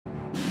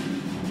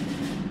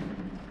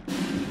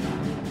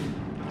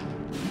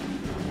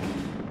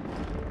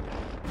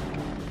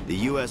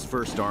The U.S.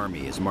 First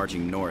Army is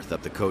marching north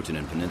up the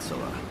Cotonou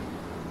Peninsula,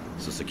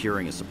 so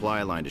securing a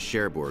supply line to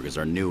Cherbourg is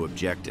our new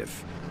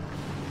objective.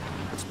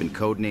 It's been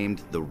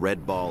codenamed the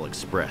Red Ball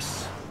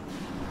Express.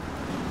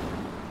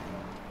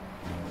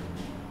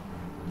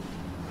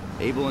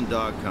 Able and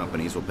Dog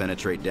companies will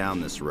penetrate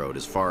down this road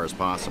as far as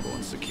possible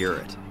and secure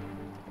it.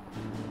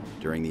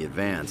 During the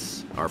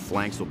advance, our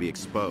flanks will be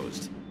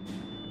exposed.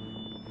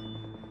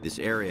 This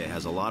area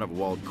has a lot of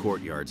walled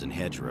courtyards and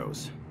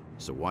hedgerows,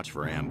 so watch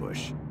for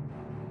ambush.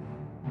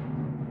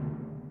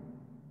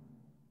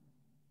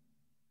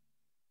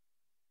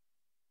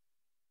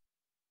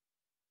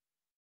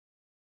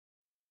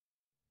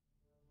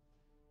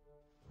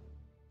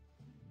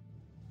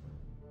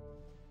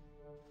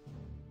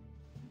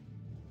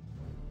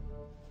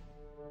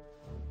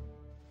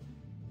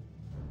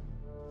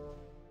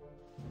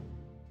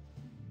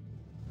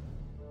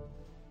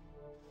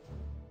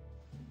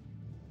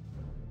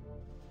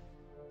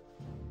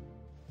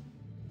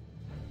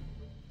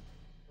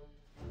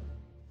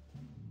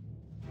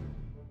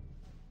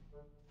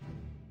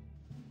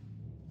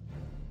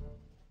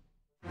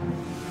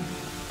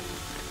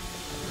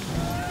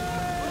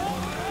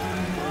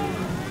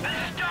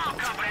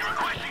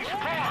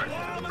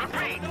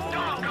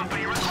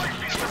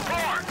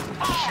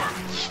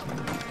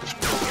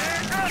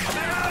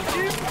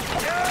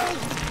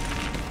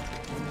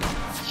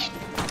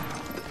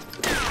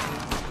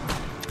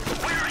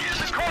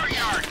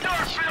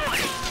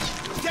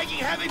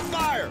 Heavy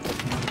fire!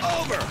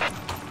 Over!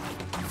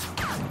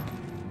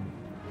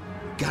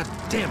 God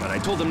damn it, I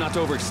told them not to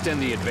overextend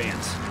the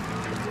advance.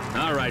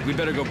 All right, we'd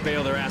better go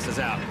bail their asses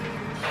out.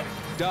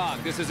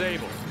 Dog, this is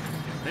Abel.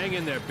 Hang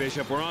in there,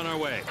 Bishop, we're on our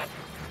way.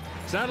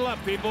 Saddle up,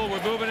 people,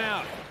 we're moving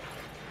out.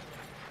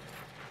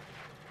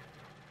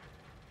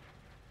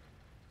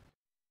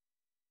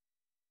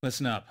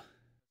 Listen up.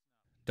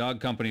 Dog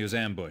Company was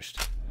ambushed.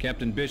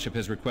 Captain Bishop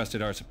has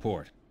requested our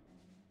support.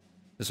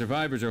 The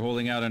survivors are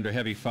holding out under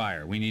heavy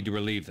fire. We need to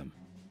relieve them.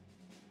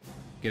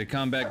 Get a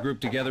combat group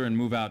together and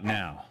move out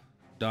now.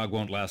 Dog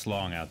won't last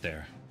long out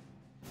there.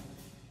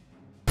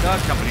 Dog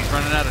Company's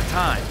running out of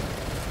time.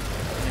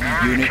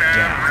 Unit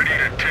down.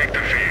 Ready to take the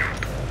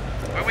field.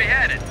 Where we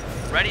headed?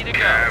 Ready to go.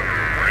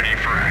 Ready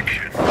for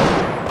action.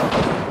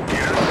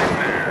 Get us in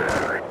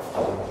there.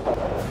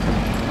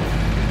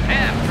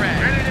 Half track.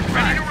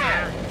 Ready to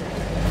roll.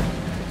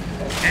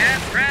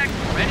 Half track.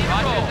 Ready to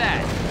roll.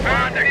 That.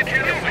 Found the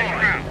kill point.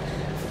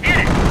 Hit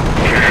it.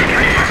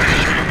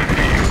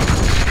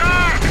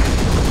 Stop!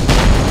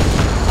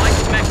 Like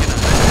mechanism.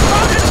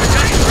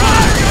 Taking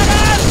fire.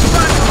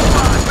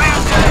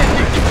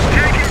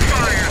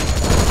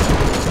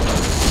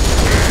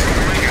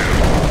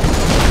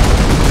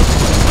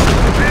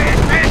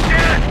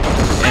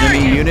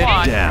 Enemy unit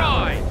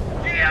down.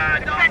 Yeah,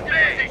 don't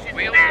be.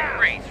 Wheel and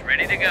grease.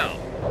 Ready to go.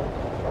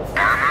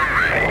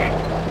 Armor ready.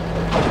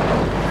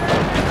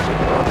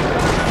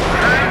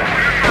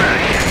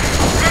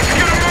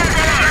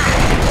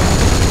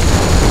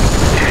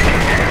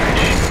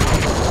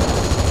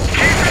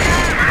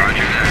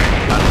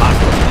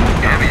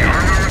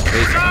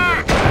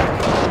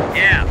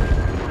 Yeah.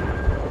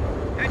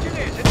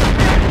 Engineers, it's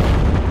okay.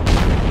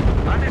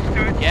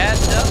 Understood.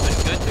 Gassed up and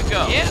good to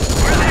go. Yeah,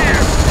 we're there.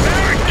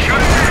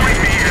 Just point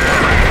me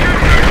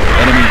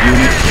Enemy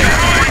unit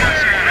down.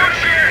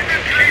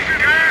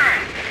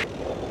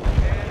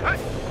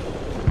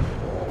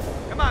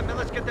 Come on, man,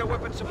 let's get that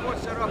weapon support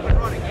center up and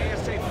running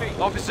ASAP.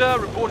 Officer,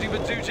 reporting for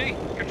duty.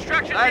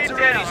 Construction Lads are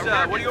detail. ready,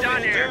 sir. What do you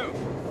want me to Here. do?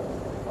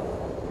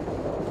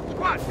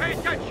 Squad, pay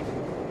attention.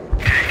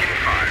 Taking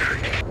fire.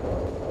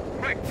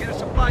 Quick, get a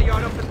supply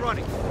yard up and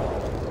running.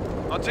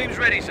 Our team's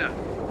ready, sir.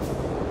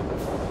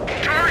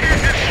 Target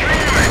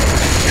destroyed.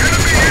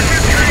 Enemy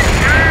infantry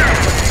down.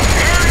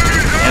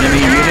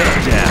 Enemy unit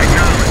down.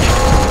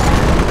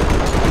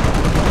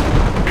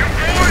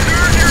 Convoys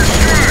earn your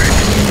strike.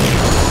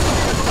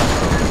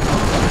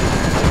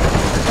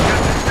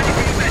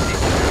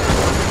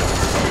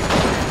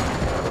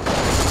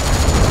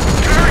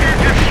 Target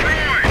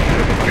destroyed.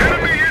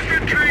 Enemy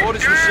infantry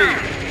Orders down.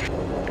 received.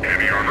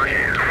 Heavy armor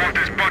here. I want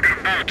this bucket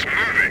of bolts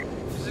moving.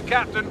 This is the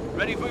captain.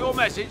 Ready for your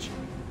message.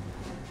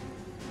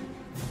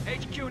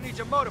 HQ needs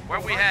a motor. Where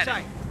we on headed?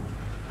 site.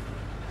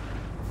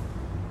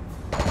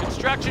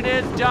 Construction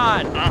is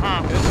done. Good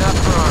enough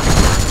for our...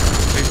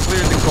 We've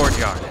cleared the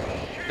courtyard.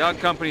 Dog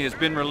Company has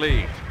been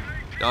relieved.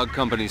 Dog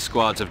Company's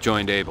squads have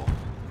joined Able.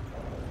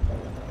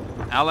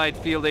 Allied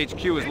Field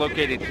HQ is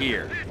located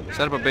here.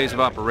 Set up a base of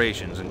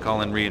operations and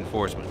call in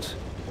reinforcements.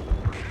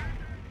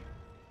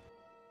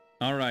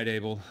 All right,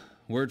 Able.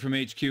 Word from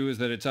HQ is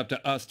that it's up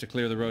to us to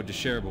clear the road to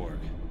Cherbourg.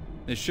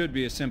 This should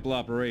be a simple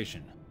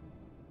operation.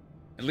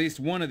 At least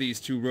one of these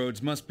two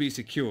roads must be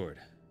secured.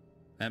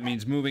 That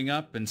means moving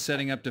up and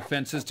setting up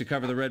defenses to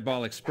cover the Red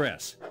Ball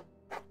Express.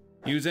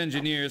 Use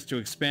engineers to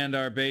expand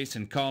our base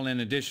and call in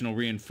additional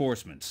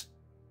reinforcements.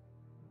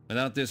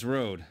 Without this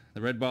road,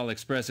 the Red Ball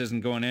Express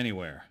isn't going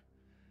anywhere.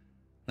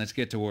 Let's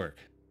get to work.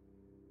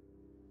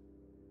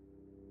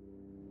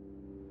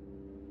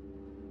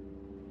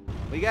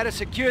 We gotta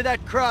secure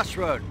that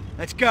crossroad.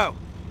 Let's go.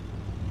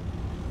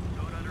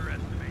 Don't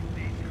underestimate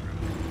these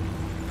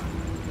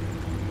crews.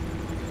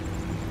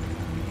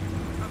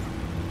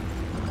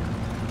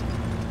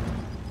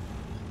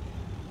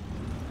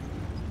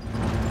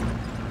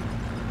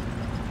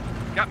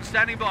 Captain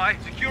standing by.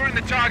 Securing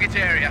the target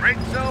area.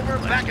 Rings over,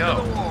 back go.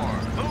 to the war.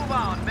 Move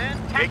on, men.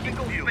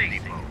 Tactical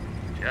spacing.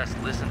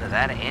 Just listen to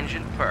that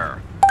engine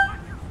purr.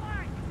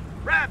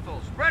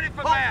 Rifles, ready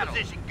for Hold battle.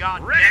 position,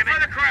 goddammit. Ready for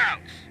the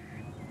crowds.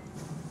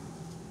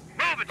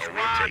 Move it, Oh, squad.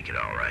 we'll take it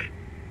all right.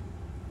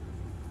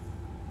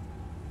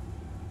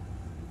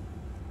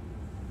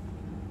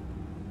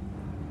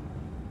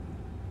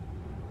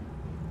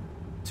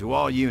 To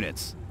all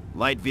units,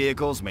 light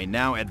vehicles may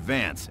now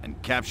advance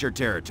and capture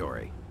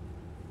territory.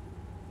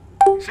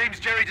 Seems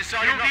Jerry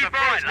decided not to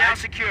fight. Now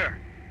secure.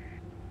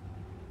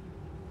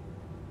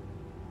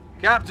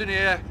 Captain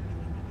here.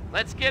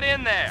 Let's get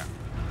in there.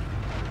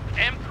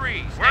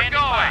 M3, We're standing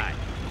by.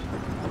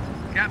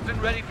 going. Captain,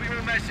 ready for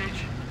your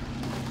message.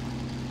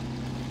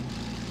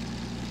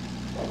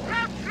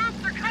 Ground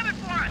troops are coming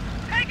for us!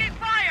 Taking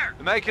fire!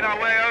 We're making our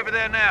way over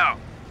there now.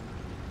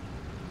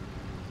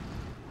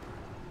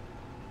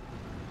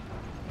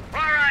 All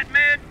right,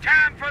 men,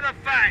 time for the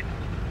fight.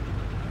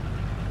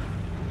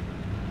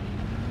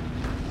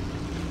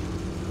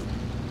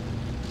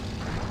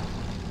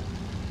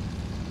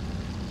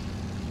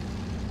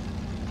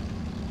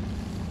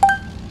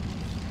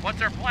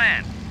 What's our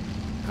plan?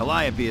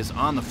 Calliope is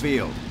on the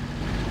field.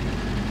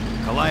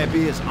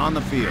 Calliope is on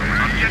the field.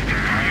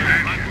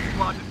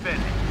 Squad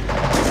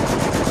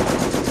defending.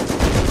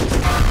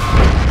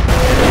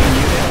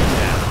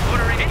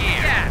 Ordering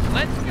gear. Yeah,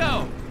 let's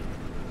go.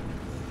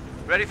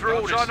 Ready for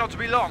orders. Try not to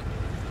be long.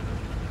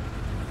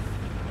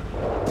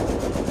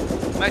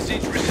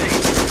 Message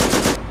received.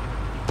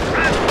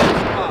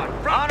 Squad,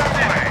 on our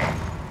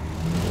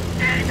way.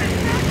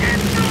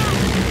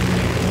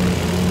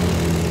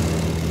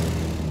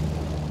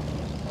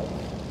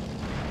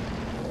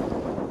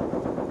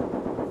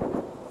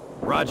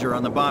 Roger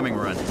on the bombing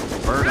run.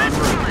 Bird en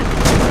route.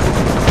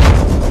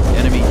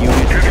 Enemy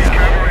unit down.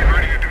 Cavalry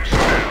ready to do some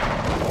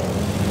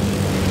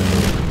battle.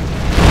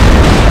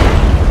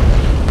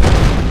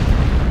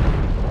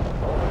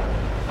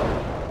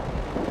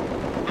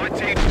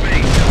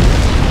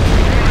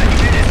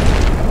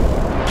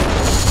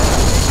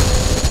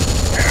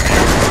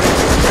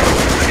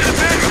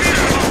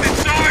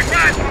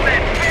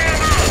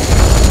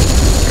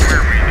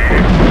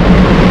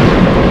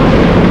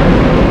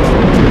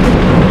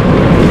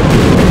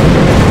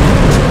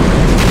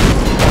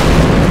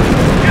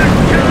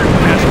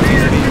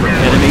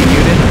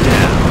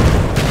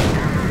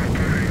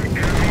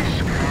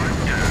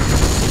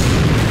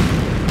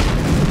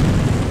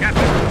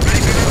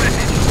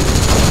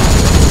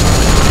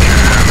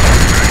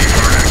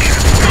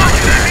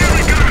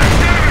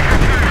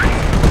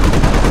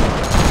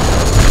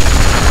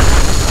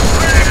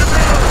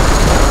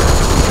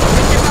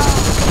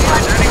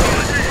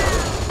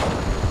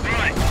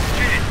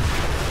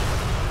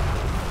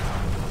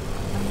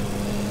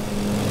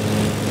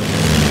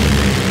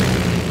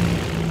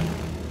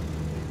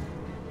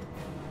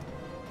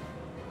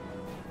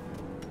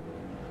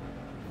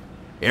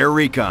 Air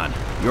recon.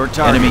 Your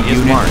target Enemy is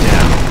unit marked.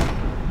 down.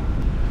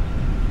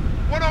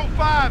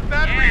 105,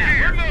 battery Yeah,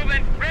 here. we're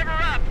moving. River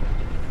up.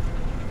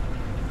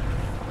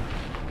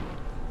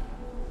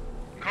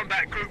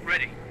 Combat group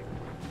ready.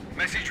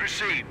 Message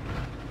received.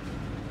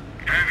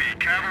 Heavy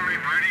cavalry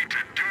ready to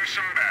do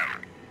some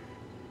battle.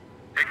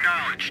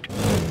 Acknowledged.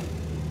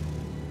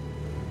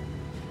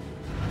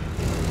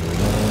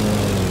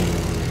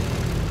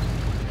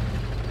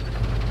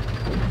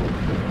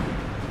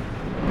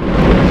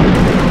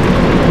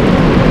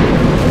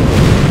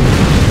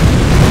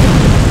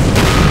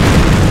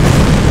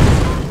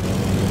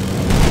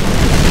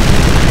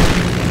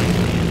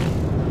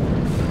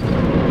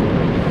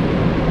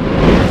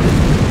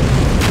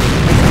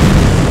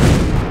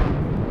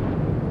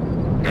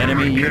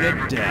 Enemy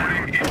unit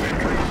down.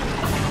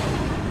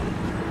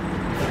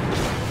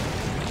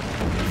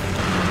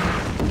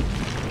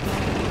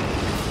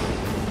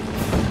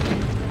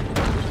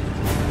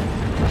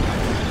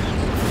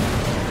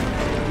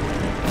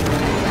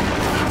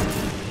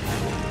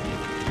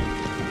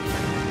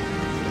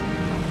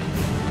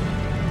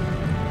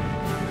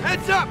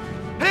 Heads up!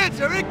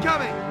 Panzer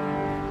incoming!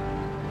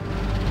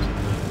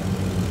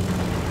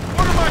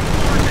 What are my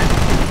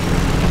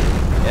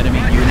coordinates? Enemy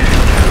unit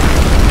down.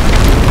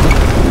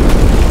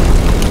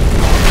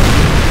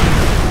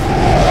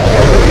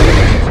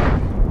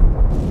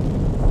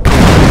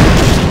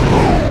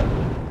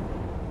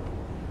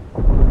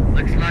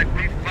 Looks like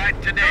we fight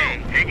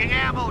today. Taking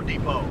ammo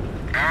depot.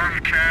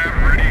 Armed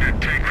cav ready to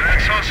take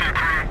that hustle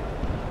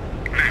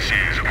crew. This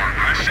is our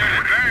I said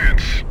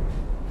advance.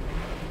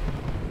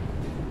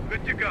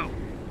 Good to go.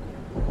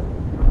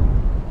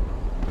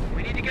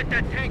 We need to get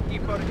that tank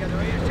depot together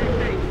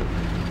ASAP.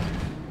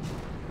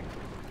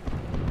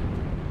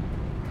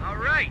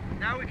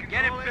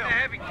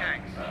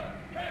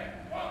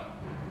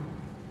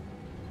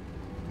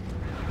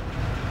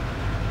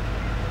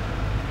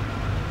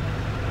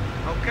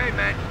 Okay,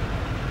 man.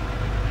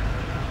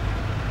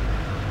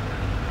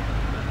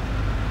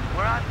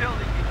 We're on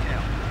building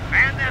detail.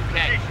 Man that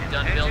position.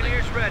 Done building.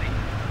 Engineers ready.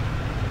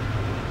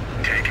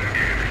 Taking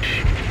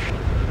damage.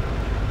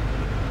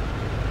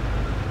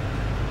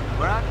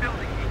 We're on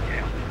building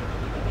detail.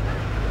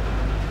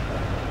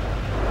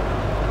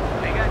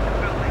 We got the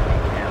building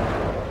detail.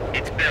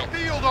 It's built.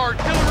 Field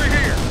artillery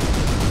here.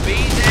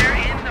 Be there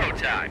in no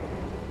time.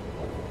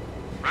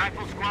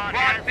 Rifle squad.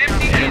 Squad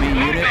 50 is Enemy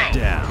moving. unit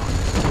down.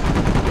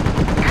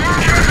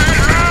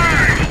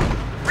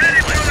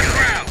 Ready for the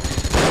crowd.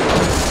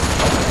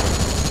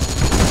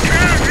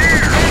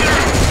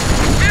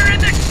 We're in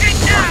the shit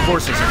now.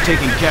 Forces are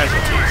taking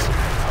casualties.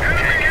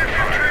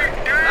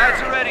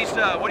 Lads are ready,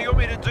 sir. What do you want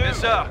me to do? Yes,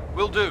 sir.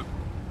 Will do.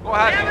 Go We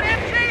have ahead. an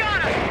MG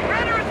on us! We're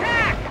under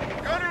attack!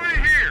 Gunnery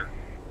here.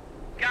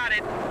 Got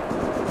it.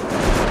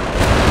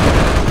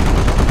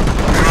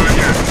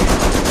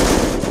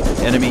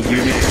 Enemy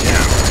unit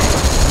down.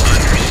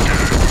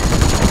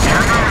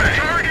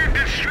 Target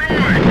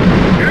destroyed.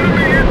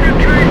 Enemy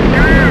infantry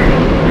down.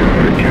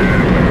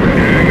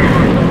 Hang on.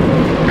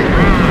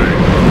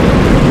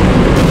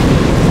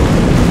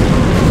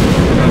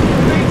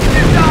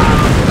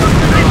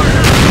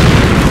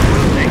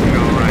 Take it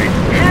all right.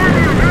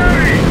 Armor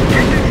ready.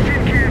 Get this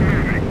tin can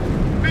moving.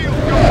 Field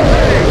go.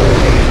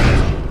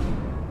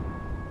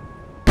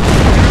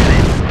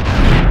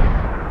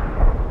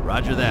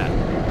 Roger that.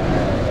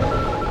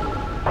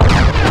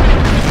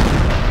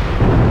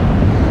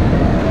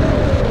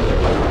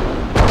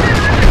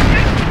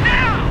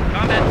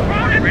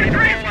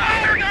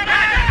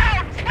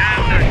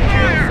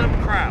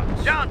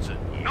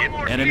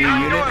 Enemy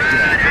unit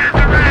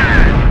down.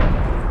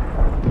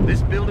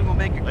 This building will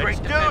make a great Let's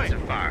do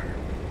defensive fire.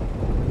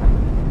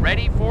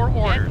 Ready for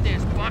orders. Get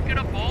this bucket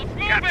of bolts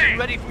moving. Captain,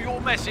 ready for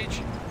your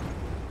message.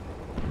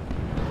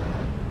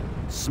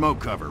 Smoke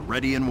cover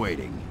ready and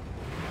waiting.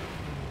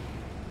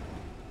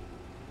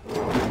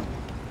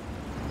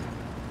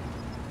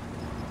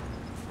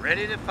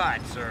 Ready to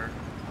fight, sir.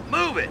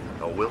 Move it.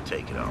 Oh, we'll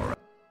take it all right.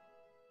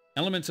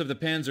 Elements of the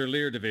Panzer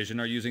Lehr Division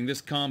are using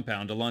this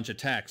compound to launch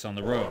attacks on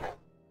the road.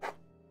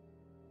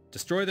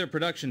 Destroy their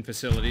production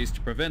facilities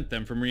to prevent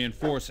them from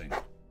reinforcing.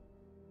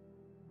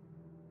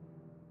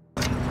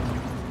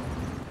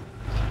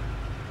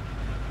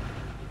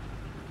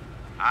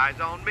 Eyes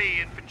on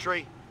me,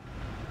 infantry.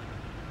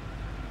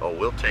 Oh,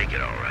 we'll take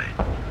it all right.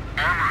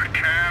 Armored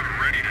cab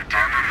ready to take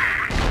over.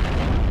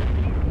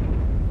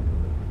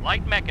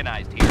 Light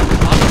mechanized here.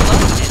 Buckle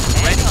up and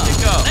ready to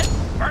go. Let's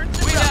burn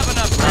we have an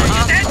upgrade.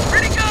 That's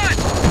pretty good.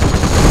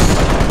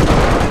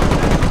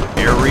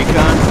 Air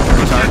recon.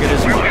 Target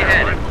is Where we marked.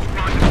 headed?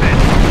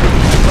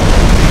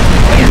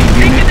 Enemy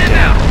Taking unit them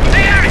down. out.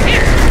 They are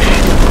here.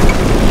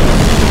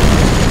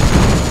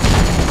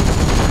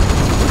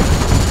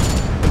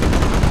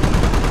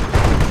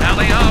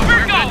 Tally ho.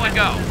 We're good to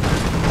go.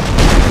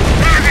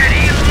 Target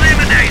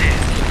eliminated.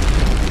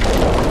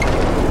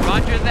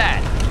 Roger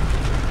that.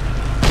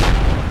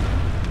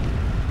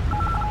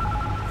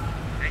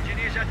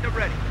 Engineers at the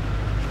ready.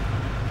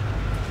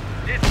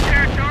 This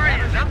territory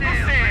is Uncle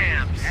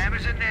Sam's.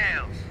 Hammers and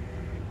nails.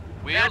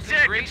 Wheels That's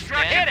and it. grease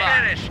Construction stand by.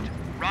 finished.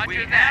 Roger We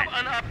that. have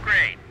An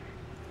upgrade.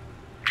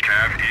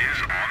 Cab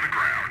is on the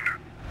ground.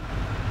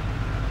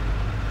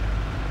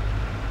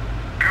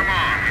 Come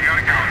on, we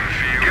gotta go in the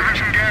field. Give her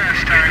some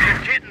gas, Tiger.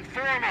 Get and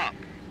form up.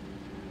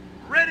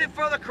 Ready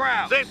for the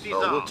crowd. Safety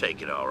zone. Oh, we'll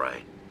take it all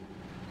right.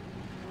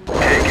 Taking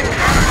fire.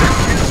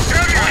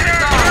 Heavy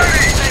cab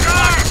ready.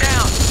 Lock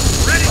down.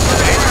 Ready for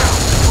the crowd.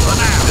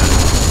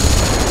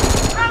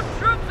 Ground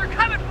troops are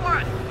coming for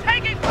us!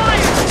 Taking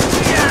fire!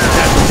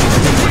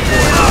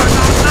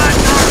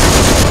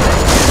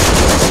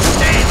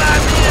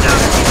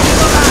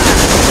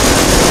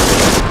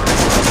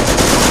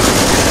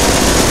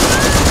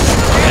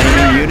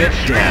 Enemy unit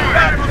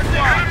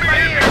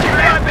down.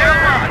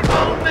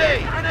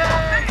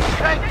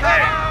 You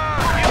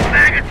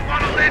maggots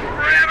want to live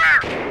forever!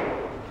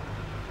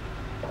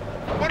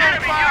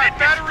 105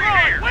 battery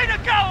here. Way to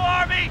go,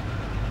 Army!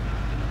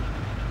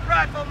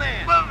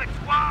 Rifleman! Move it,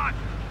 squad!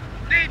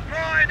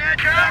 Deploy and head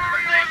to that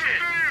position!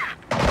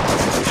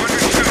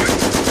 Understood.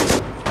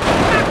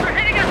 Troops are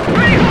hitting us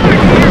pretty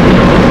hard here!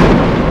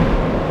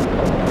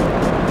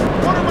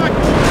 What am I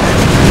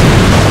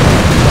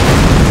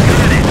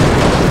Got it!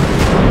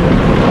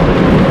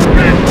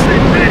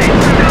 Rifleman ready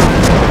to go!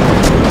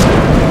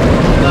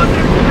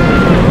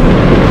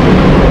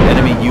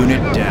 Enemy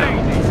unit down.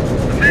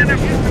 Commander,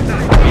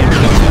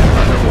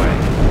 Underway.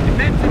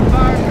 defensive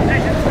fire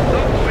positions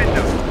those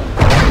windows.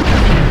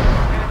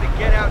 Time to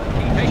get out and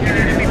keep taking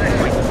enemy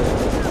points.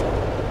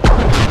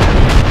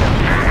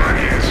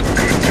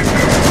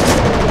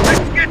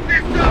 Let's get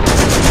this up!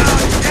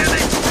 God damn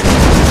it!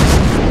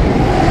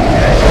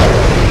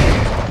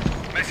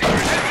 Message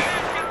received.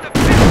 Get the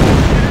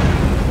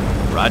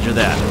finish. Roger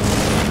that.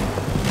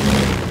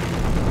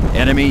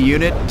 Enemy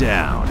unit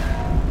down.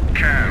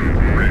 Cab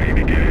ready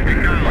to get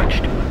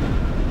acknowledged.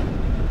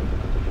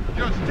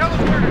 Just tell us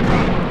where to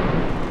drop.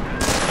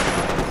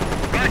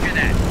 Roger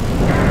that.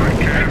 All right,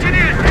 Cab.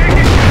 Engineers, take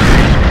it!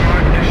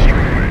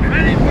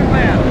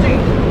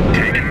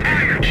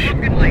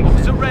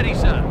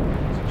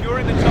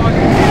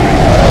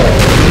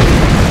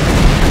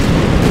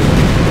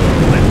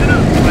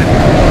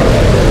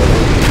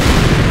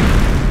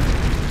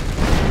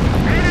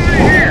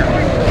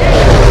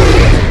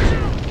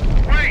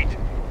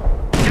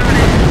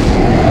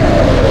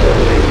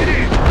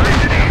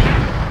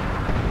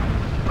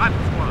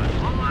 Rifle squad,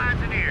 all eyes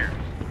and ears.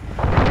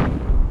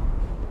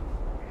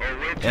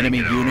 Enemy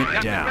unit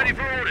Captain down. ready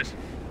for orders.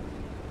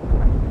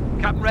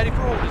 Captain ready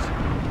for orders.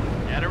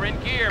 Get her in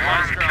gear,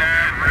 Maestro.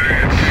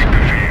 Ready to take the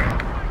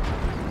field.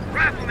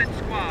 Rifleman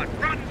squad,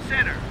 front and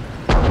center.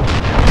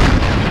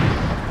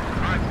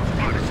 Rifle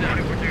squad is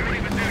ready for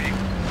duty.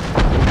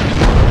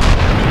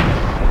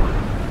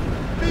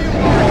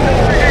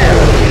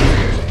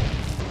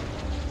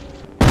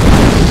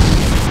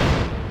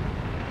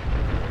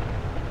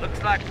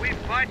 Looks like we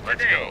fight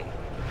today.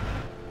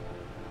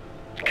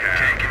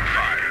 Taking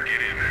fire.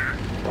 Get in there.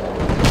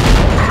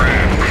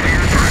 Crab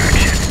clear for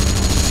action.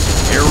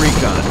 Air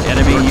recon.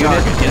 Enemy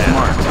unit is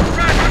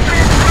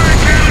marked.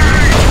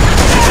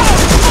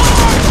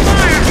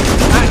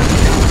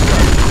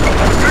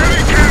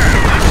 Ready,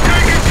 Cab. Let's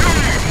take it to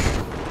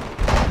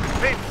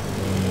him.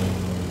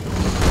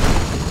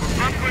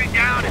 Runway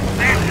down and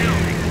stand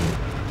building.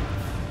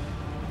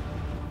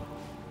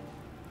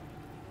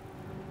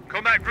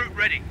 Combat group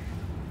ready.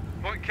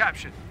 Point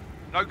caption.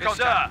 No contact.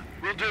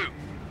 Sir. Will do.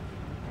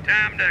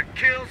 Time to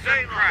kill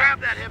some crowd. Grab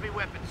that heavy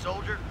weapon,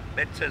 soldier.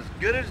 It's as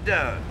good as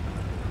done.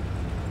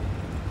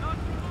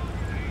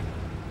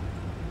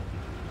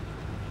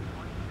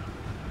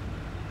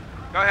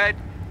 Go ahead.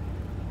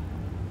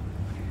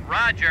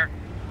 Roger.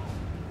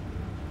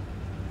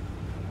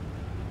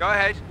 Go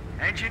ahead.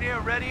 Engineer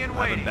ready and I've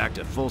been waiting. back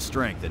to full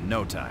strength in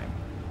no time.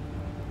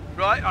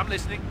 Right, I'm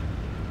listening.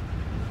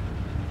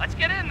 Let's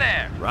get in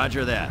there.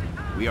 Roger that.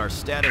 We are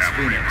status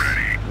Cavalry Phoenix.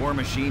 ready. War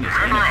machine is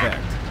in Armor up.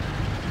 effect.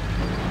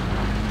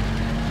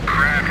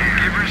 Crab,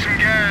 give her some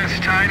gas,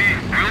 Tiny.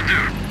 Will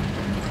do.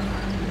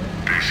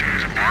 This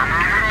is armor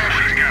with all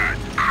she's got.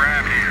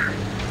 Crab here.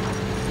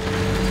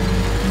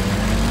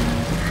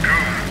 Go.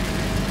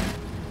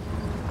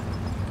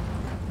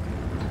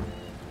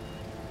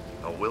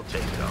 Oh, we'll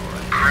take it all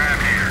right. Crab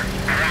here.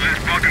 All this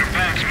bucket of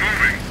bolts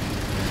moving.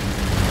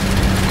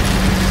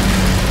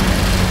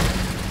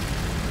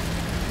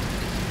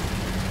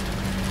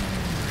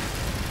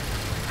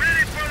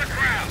 Ready for the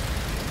crowd.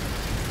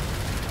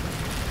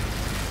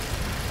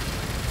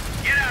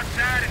 Get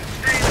outside and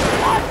stay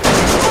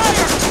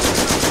there.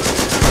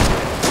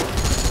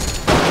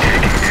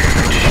 Taking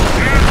damage.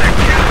 Here's the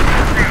kill for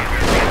the crowd.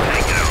 We'll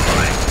take it all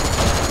right.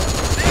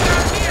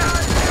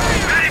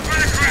 Ready for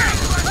the crowd.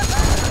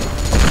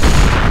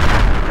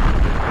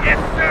 Yes,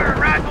 sir.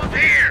 Rifles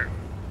here.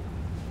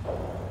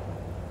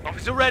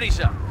 Officer ready,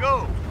 sir.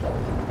 Go.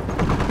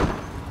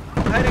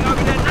 Heading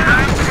over there now.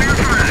 I'm clear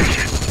for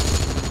action.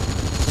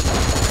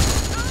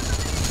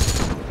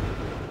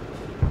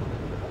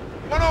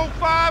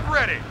 105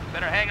 ready.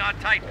 Better hang on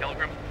tight,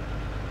 Pilgrim.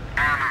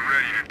 Armor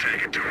ready to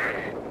take it to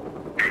him.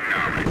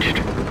 Acknowledged.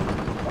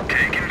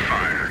 Taking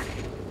fire.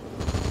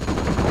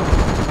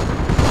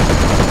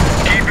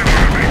 Keep it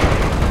moving.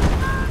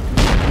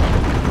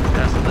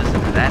 Just listen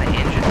to that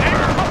engine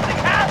burn.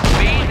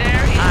 Be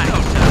there in no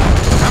time.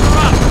 Cover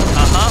up.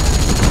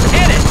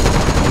 Hit it.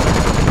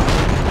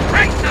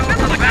 Break the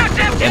middle of the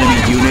goddamn Enemy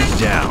unit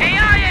down.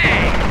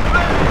 AIA.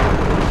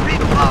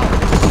 Beat low.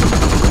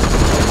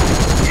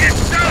 Yes,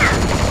 sir.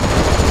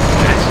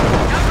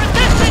 Got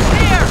resistance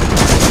here.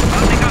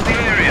 Closing up the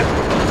area.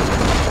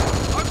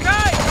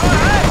 Okay, go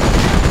ahead.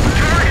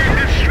 Target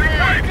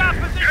destroyed. Got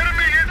position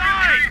Enemy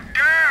inside. infantry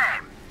down.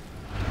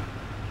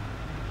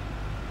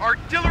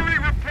 Artillery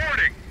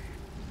reporting.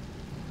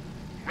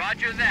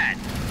 Roger that.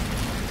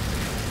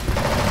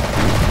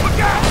 Look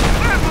out!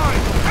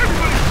 Landmine!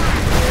 Everybody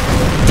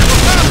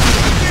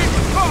proceed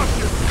with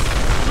caution.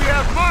 We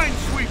have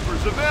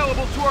minesweepers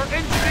available to our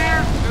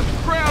engineers and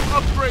crab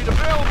upgrade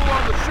available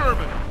on the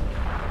Sherman.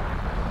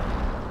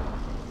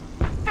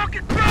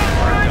 Fucking crowd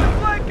trying to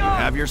flank You us.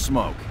 have your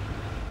smoke.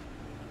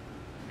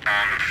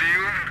 On the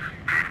field?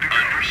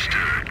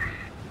 Understood.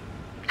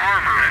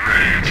 Armor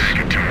ready to take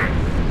it to him.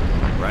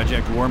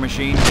 Project War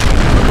Machine.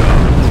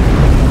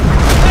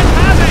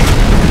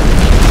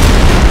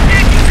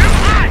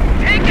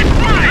 Take it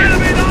fire!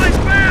 Enemy line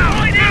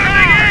found!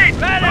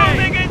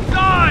 Moving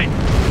inside!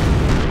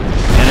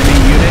 Enemy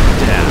unit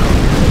down.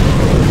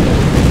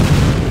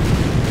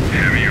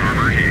 Heavy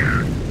armor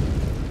here.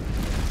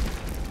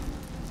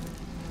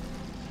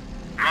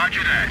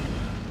 Roger that.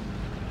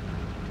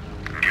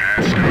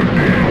 Gas stop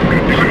in.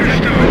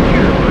 Understood.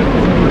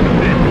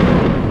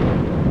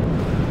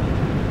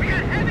 We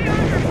got heavy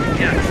armor!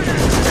 Yes.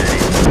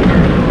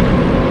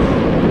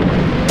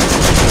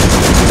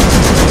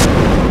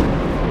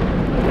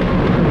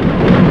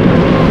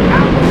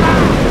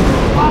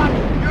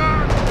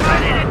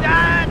 Ready to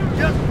die?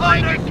 Just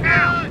like it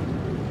counts!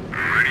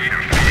 Ready to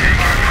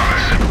take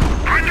us.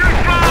 Under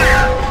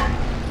fire!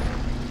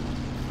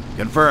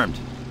 Confirmed.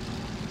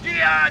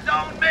 GI's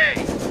on me!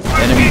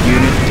 Enemy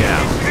unit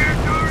down.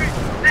 Territory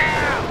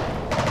now!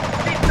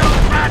 Keep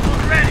those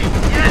rifles ready!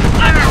 Yes,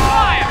 Under sir!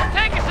 fire. We're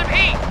taking some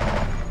heat.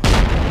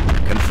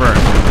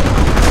 Confirmed.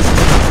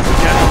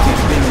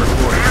 Casualties being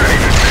reported. Ready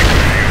to take the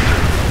field.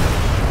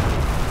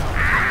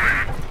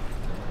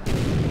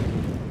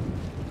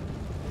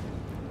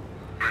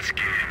 Let's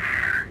get in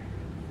there.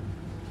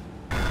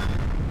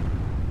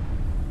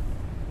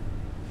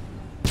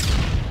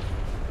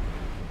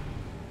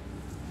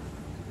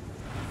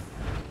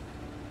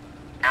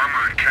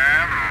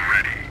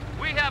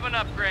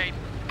 upgrade.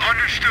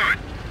 Understood.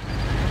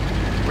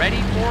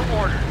 Ready for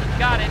orders.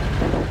 Got it.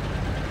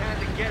 Time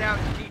to get out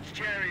and teach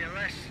Jerry a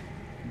lesson.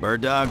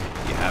 Bird Dog,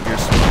 you have your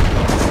smoke.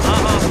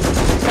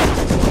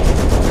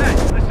 Hey,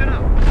 listen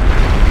up.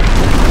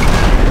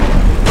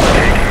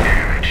 Taking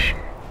damage.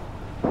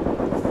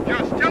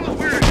 Just tell us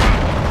where to go.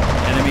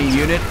 Enemy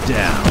unit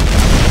down.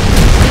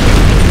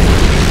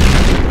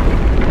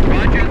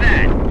 Roger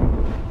that.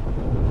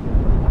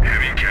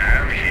 Heavy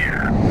cav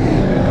here.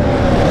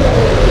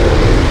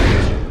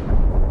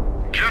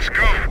 Just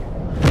go.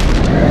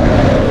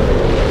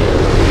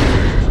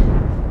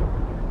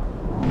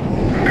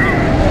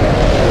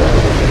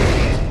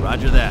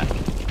 Roger that.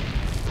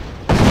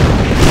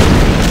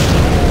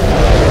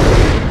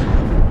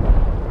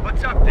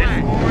 What's up,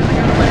 this?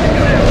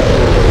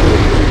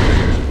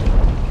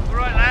 All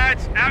right,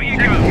 lads, out you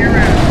go.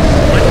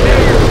 Let's do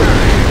your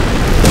side.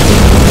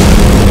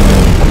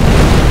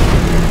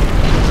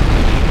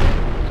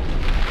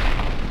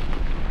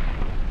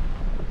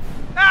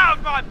 Out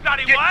my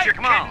bloody way!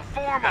 Come on,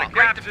 form on.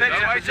 Great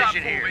defensive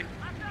position here.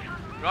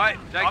 Right,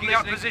 taking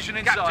up position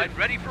inside. Captain,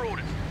 ready for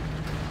orders.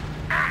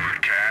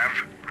 Armored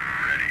cav,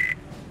 ready.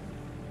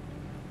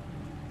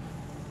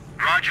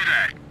 Roger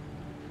that.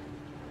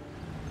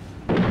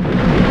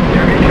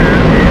 Heavy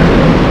cav here.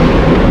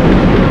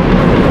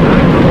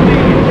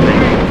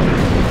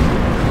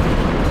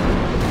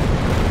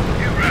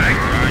 You right.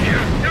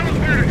 Roger. Tell us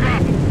where to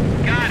drop them.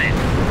 Got it.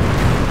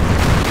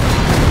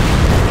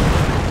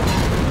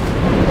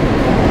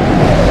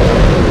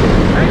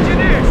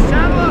 Engineers,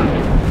 saddle up.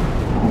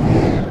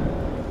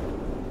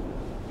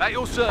 At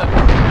your service.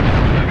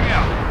 Let me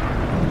out.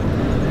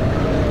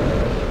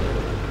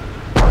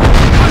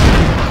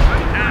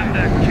 Time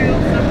to kill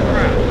some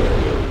crowds.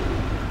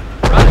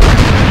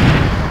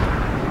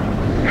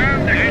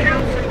 Time to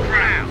kill some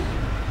crowds.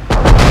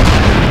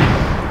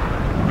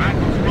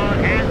 Rifle squad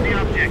has the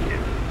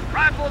objective.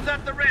 Rifles at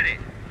the ready.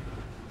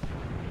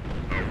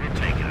 Oh, we'll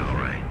take it all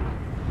right.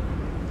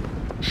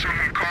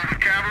 Someone call the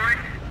cavalry?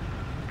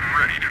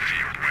 Ready to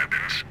field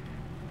weapons.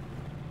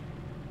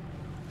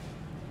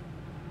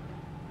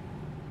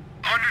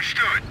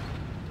 Understood.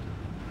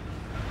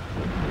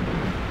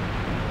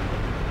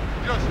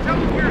 Just tell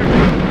us where to go.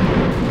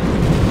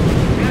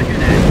 Roger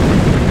that.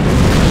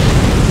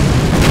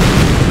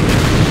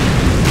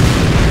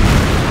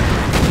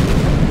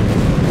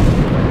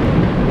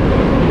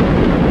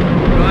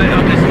 Right,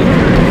 I'm listening.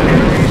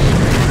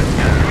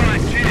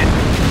 Right, chin it.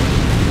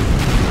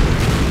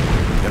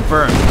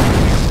 Confirmed.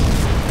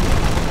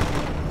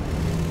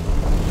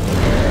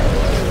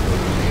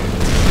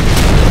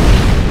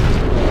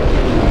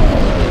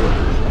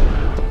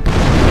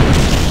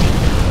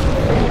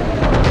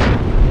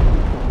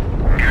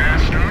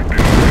 Gassed up and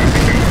good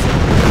to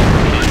go.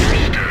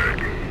 Understood.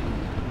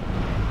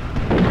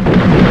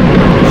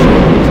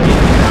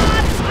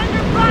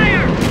 Under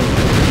fire!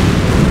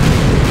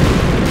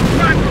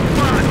 Rifle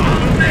squad,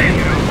 on me.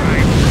 All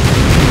right.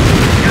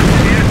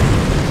 Captain here.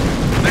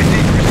 Let's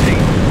proceed.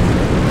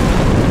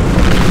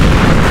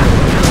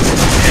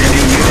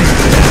 Enemy unit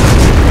down.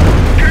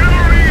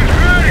 Cavalry is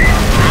ready.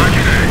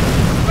 Roger that.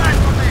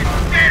 Rifleman,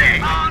 steady.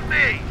 On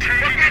me. We're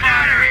Taking getting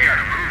out of fire. here.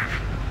 Move.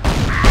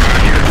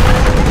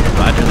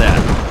 Roger that.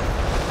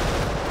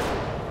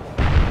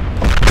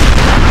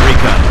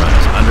 Recon run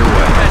is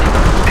underway.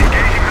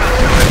 Engaging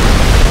hostile.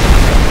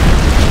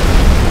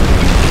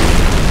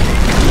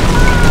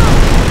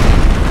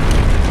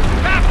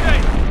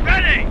 Captain,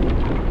 ready.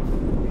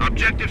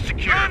 Objective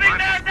secure. Moving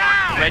there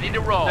now. Ready to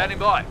roll. Standing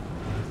by.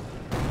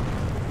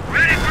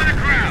 Ready for the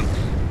crowds.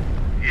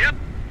 Yep.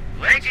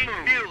 Taking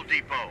fuel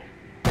depot.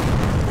 Go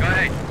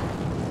ahead.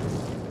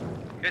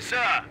 Yes,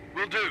 sir.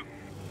 Will do.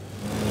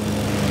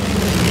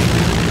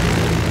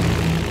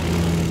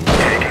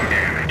 Taking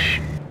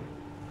damage.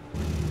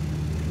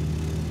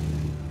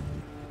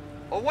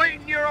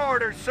 Awaiting your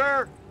orders,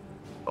 sir.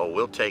 Oh,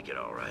 we'll take it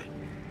all right.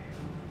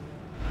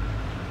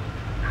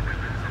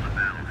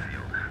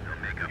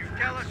 You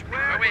tell us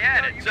where we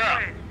headed,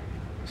 sir.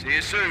 See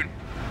you soon.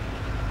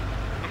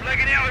 I'm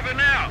legging out of it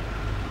now.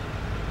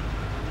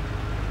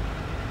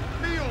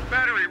 Field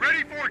battery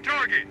ready for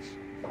targets.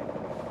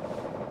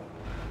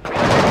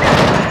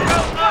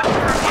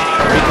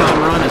 Recon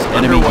run is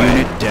enemy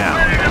unit down.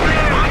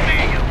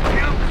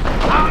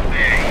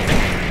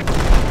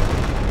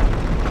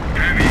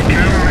 Heavy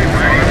cavalry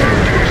ready to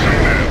do some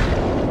battle.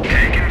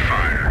 Taking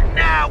fire.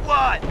 Now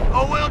what?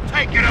 Oh, we'll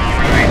take it all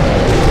right.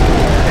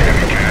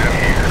 Heavy cav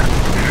here.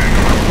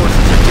 Our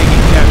forces are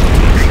taking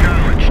casualties.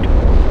 Acknowledged.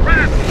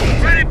 Rifles,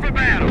 ready for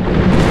battle.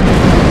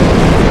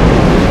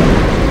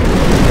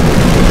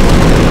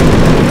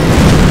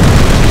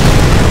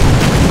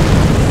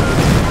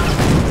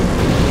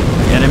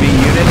 Enemy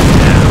unit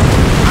down.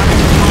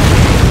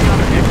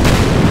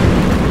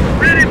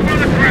 Ready for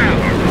the crowd.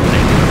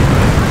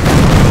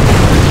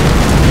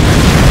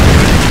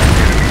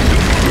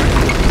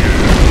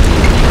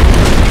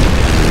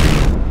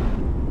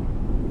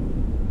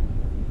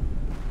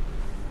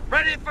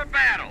 Ready for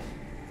battle.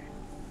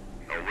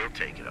 Oh, we'll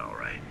take it all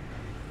right.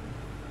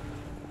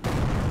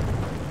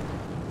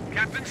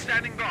 Captain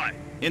standing by.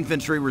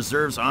 Infantry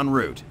reserves en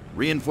route.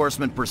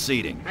 Reinforcement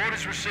proceeding.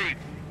 Orders received.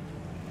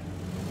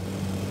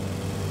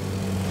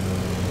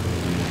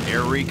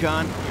 Air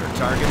recon, your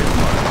target is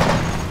marked.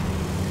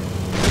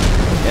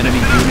 Enemy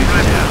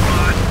unit down.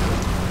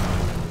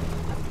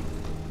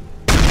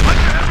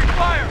 Heavy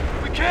fire!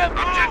 We can't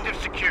move!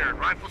 Objective secured.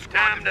 Rifle squad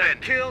Time to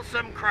defending. kill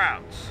some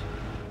crowds.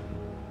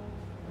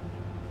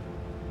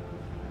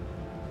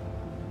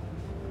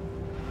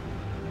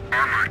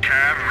 Armored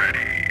cav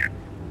ready.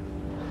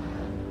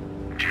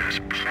 Just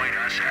point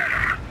us at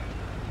them.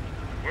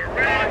 We're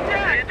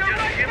ready.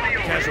 Just give me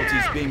orders.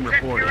 Casualties being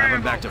reported. Have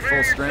them back to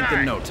full strength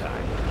in no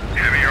time.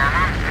 Heavy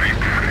armor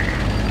reporting.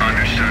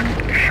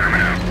 Understood.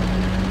 Sherman out.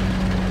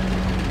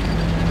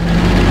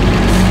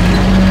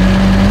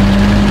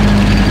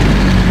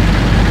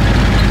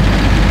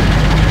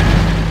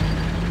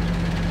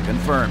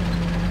 Confirmed.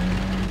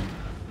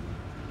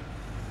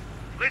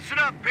 Listen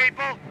up,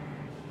 people.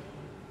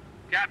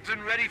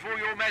 Captain, ready for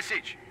your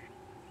message.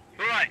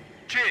 All right,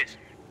 cheers.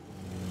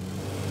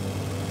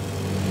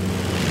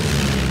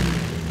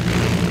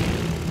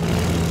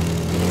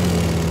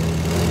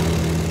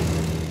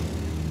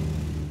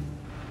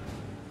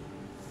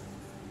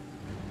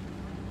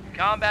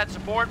 Combat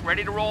support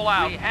ready to roll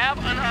out. We have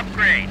an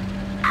upgrade.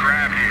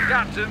 Crab here.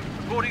 Captain,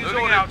 reporting is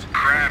Moving ordered. out.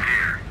 Crab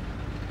here.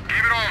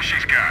 Give it all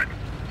she's got.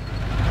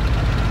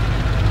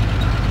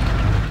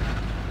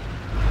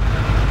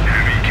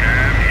 Heavy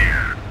cab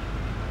here.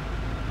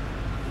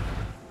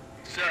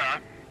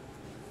 Sir.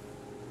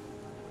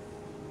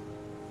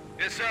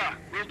 Yes, sir.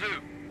 Will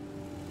do.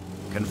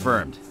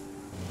 Confirmed.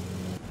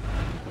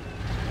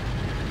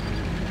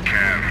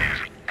 Cab is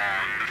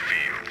on the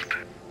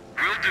field.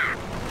 Will do.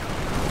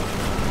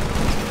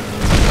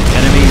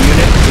 Enemy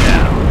unit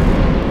down.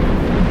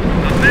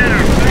 The men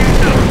are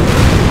flanked up.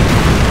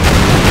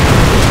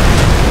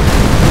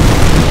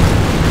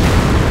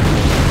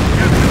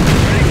 Captain,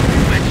 ready for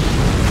movement.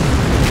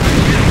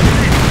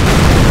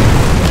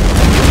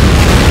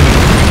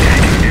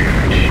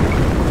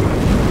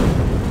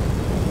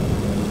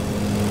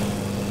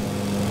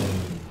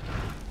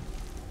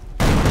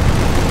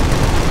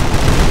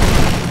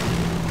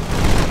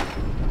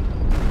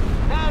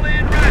 Fall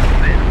in,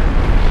 riflemen.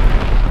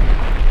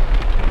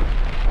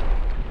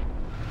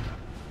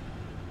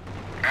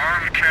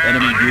 Armed cab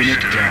Enemy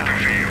unit to down.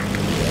 the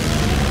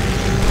field.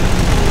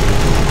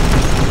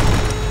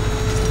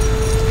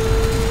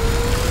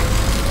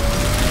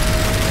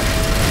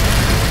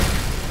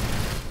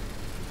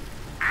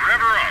 Rev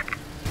her up.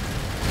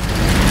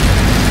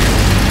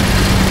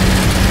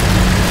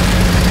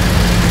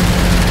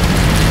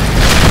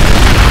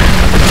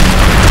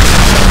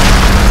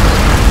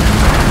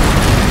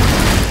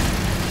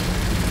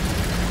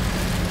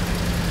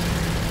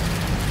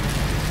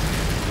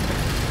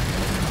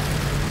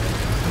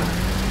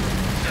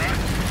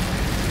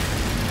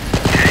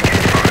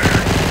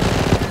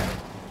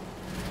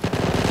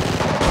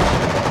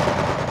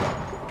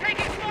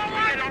 Taking small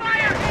line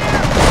fire!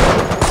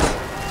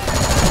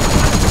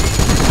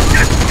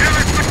 Just give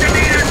us what you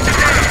need us to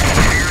do.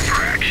 Clear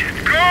for action.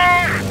 Go!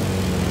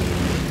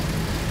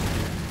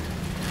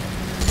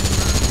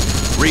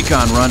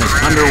 Recon run is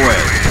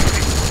underway.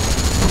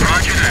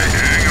 Roger that.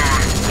 Hang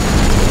on.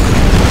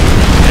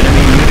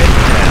 Enemy unit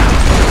down.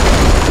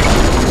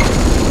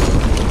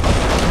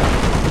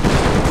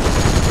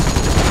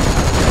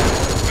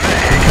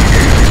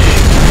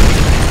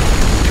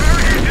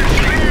 Target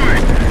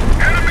destroyed.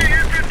 Enemy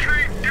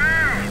infantry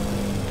down.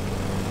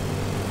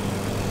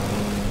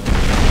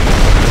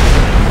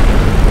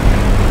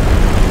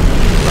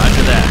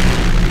 Roger that.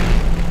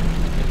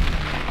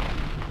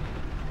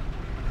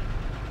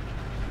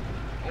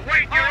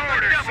 Await your On the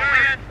orders, double,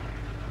 sir. man.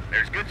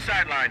 There's good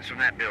sightlines from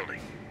that building.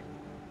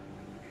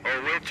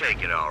 Oh, we'll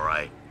take it, all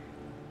right.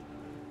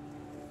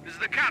 This is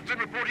the captain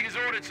reporting his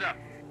orders, sir.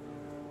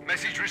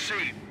 Message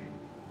received.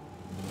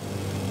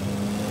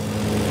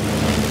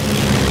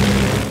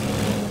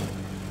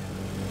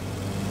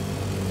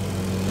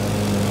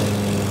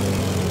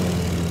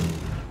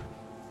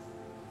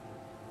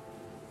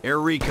 Air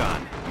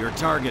recon, your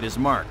target is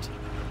marked.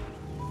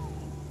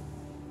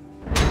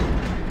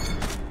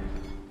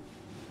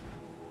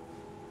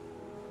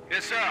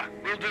 Yes, sir.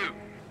 Will do.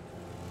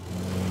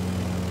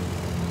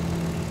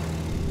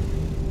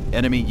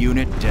 Enemy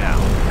unit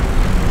down.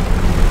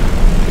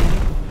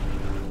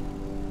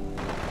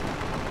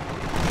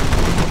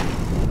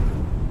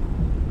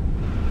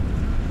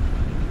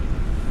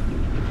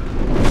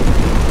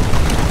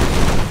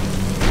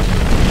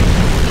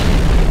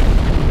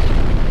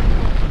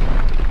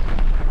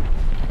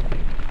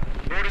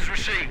 Orders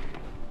received.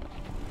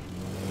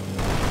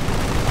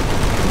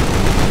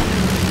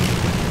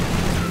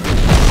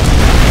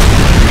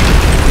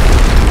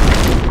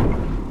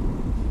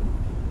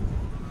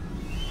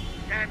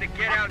 Time to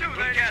get out and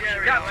look at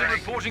the captain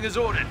reporting as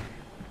ordered.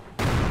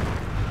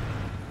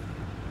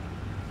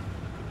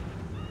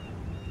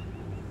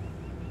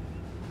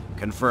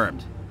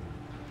 Confirmed.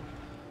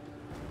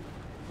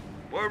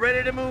 We're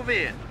ready to move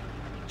in.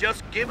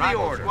 Just give the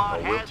Rifle order.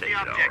 squad we'll take it,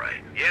 all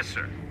right. Yes,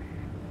 sir.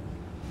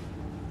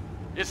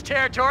 This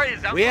territory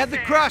is up. We have the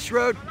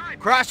crossroad.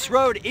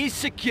 Crossroad is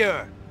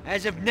secure.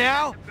 As of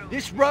now,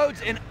 this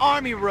road's an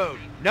army road.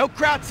 No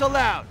krauts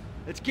allowed.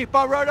 Let's keep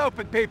our road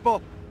open,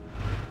 people.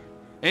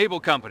 Able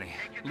Company.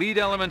 Lead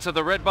elements of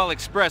the Red Ball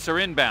Express are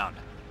inbound.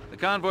 The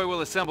convoy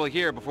will assemble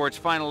here before its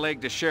final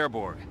leg to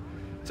Cherbourg.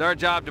 It's our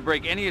job to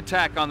break any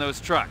attack on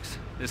those trucks.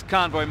 This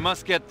convoy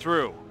must get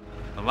through.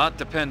 A lot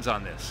depends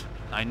on this.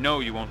 I know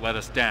you won't let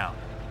us down.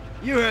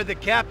 You heard the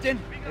captain.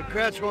 The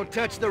krauts won't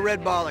touch the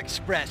Red Ball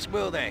Express,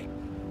 will they?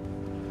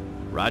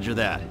 Roger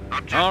that.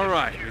 All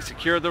right, we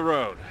secured the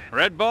road.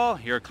 Red Ball,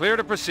 you're clear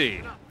to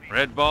proceed.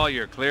 Red Ball,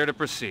 you're clear to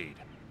proceed.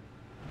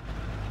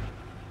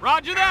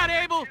 Roger that,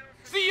 Abel.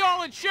 See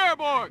y'all in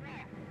Cherbourg.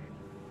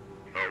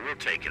 Oh, we'll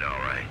take it all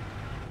right.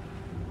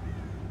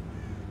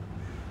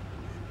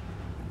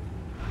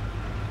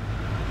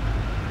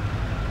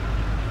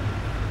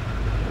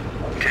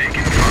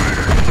 Taking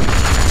fire.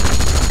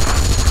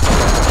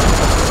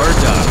 Bird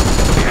dog,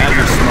 we have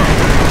your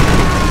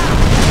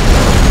smoke.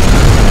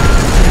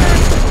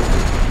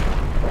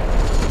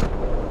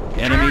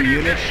 Enemy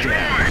unit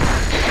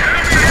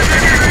down.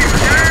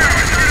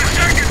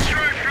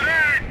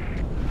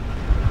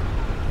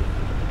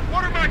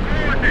 What are my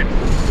coordinates?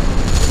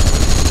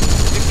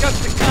 Pick up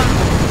the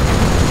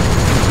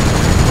convoy.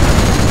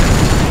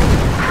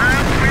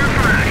 Crowd clear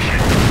for action.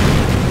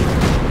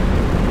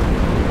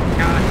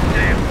 God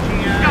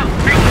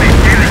damn.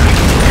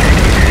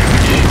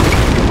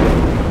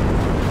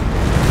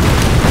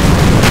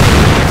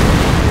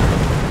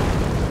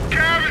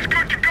 Cav is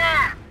good to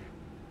go.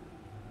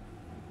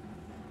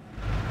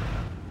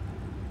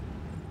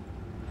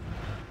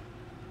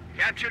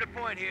 Capture the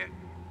point here.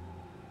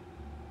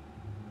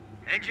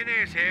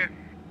 Engineers here.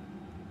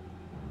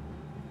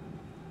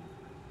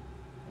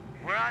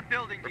 We're on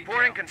building detail.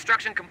 Reporting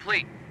construction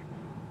complete.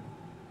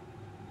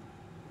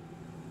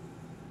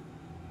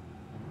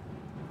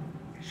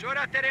 Sort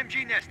out that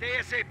MG nest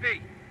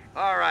ASAP.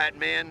 All right,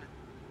 men.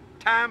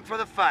 Time for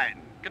the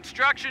fighting.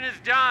 Construction is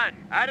done.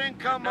 I didn't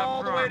come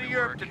all the way to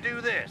Europe to do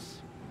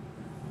this.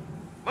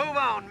 Move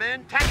on,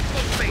 men. Tactical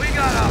speed. We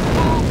got a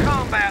full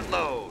combat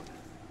load.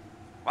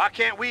 Why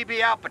can't we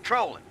be out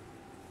patrolling?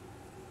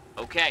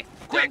 Okay,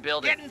 Quick, done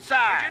building. get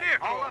inside. Engineer,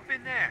 all up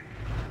in there.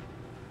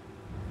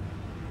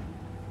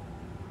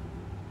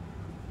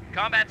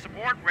 Combat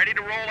support ready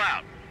to roll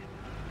out.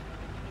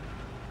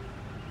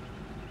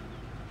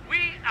 We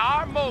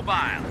are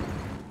mobile.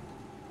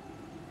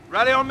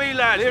 Ready on me,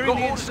 lads. Clearing Got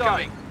the orders inside.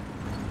 coming.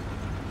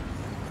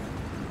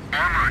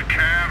 Armored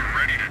Cav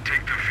ready to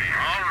take the field.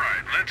 All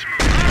right, let's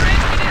move.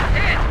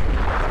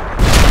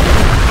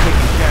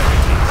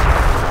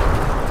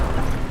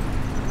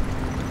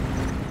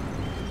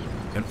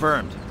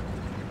 Confirmed.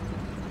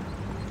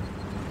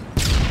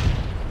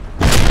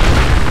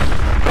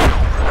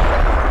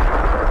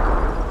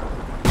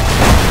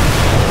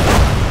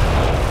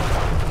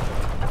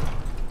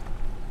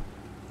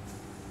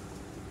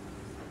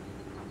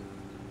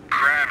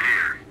 Crab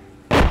here.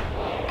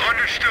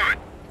 Understood.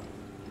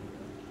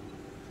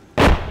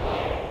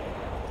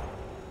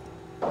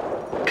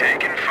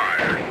 Taking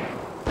fire.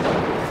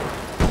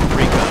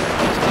 Recon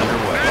is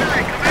underway.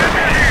 Battery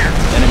commander here.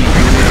 Enemy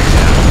unit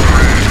down.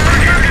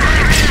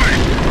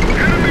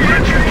 Enemy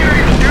engine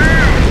units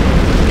down.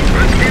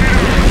 Let's get it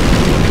on.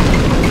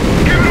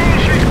 Give it all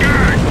she's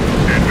got.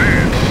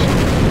 Advance.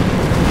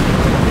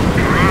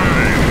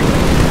 Drive.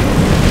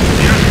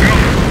 Just go.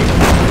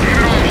 Give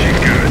it all she's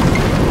got.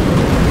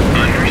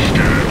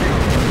 Understood.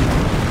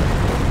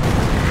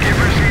 Give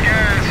her some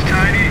gas,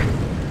 Tiny.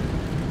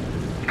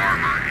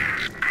 Armor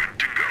is good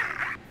to go.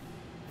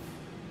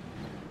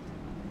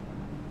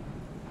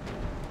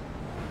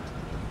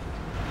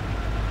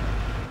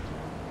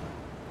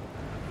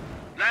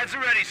 Lads are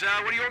ready, sir.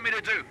 What do you want me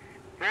to do?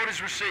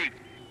 Orders received.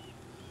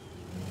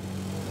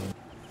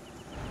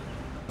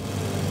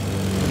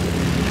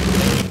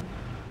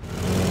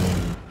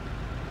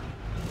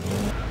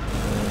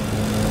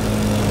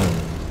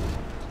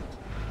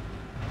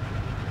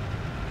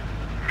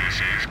 This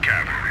is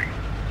cavalry.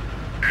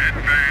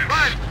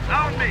 Advance.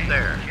 On me.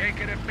 There.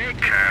 Shaking a big.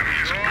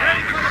 Cav is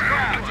Ready for the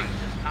ground. crowd.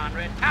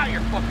 Conrad, how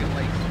your fucking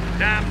lace?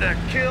 Time to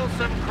kill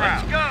some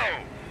crowd. Let's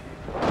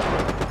go.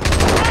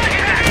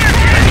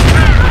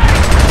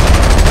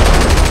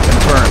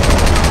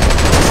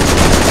 Confirmed.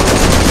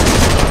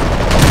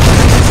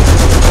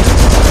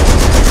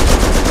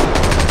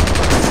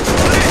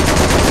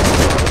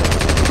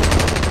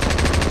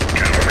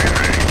 Cavalry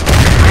ready.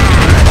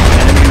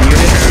 Enemy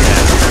unit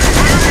down.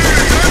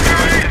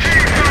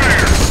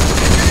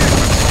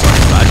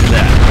 Roger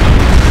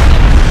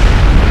that.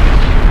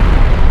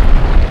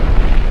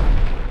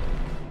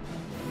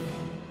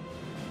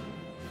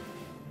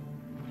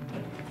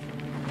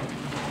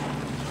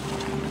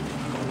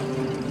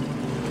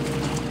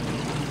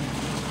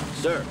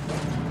 Sir,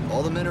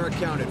 all the men are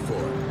accounted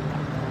for.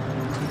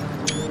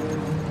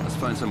 Let's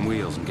find some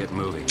wheels and get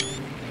moving.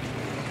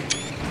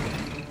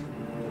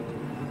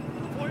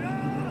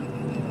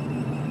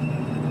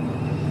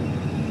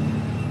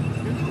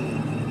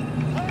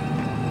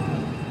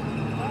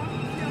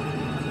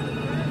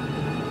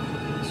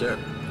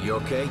 You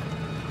okay?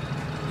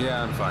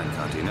 Yeah, I'm fine,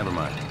 Conti. Never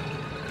mind.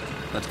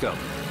 Let's go.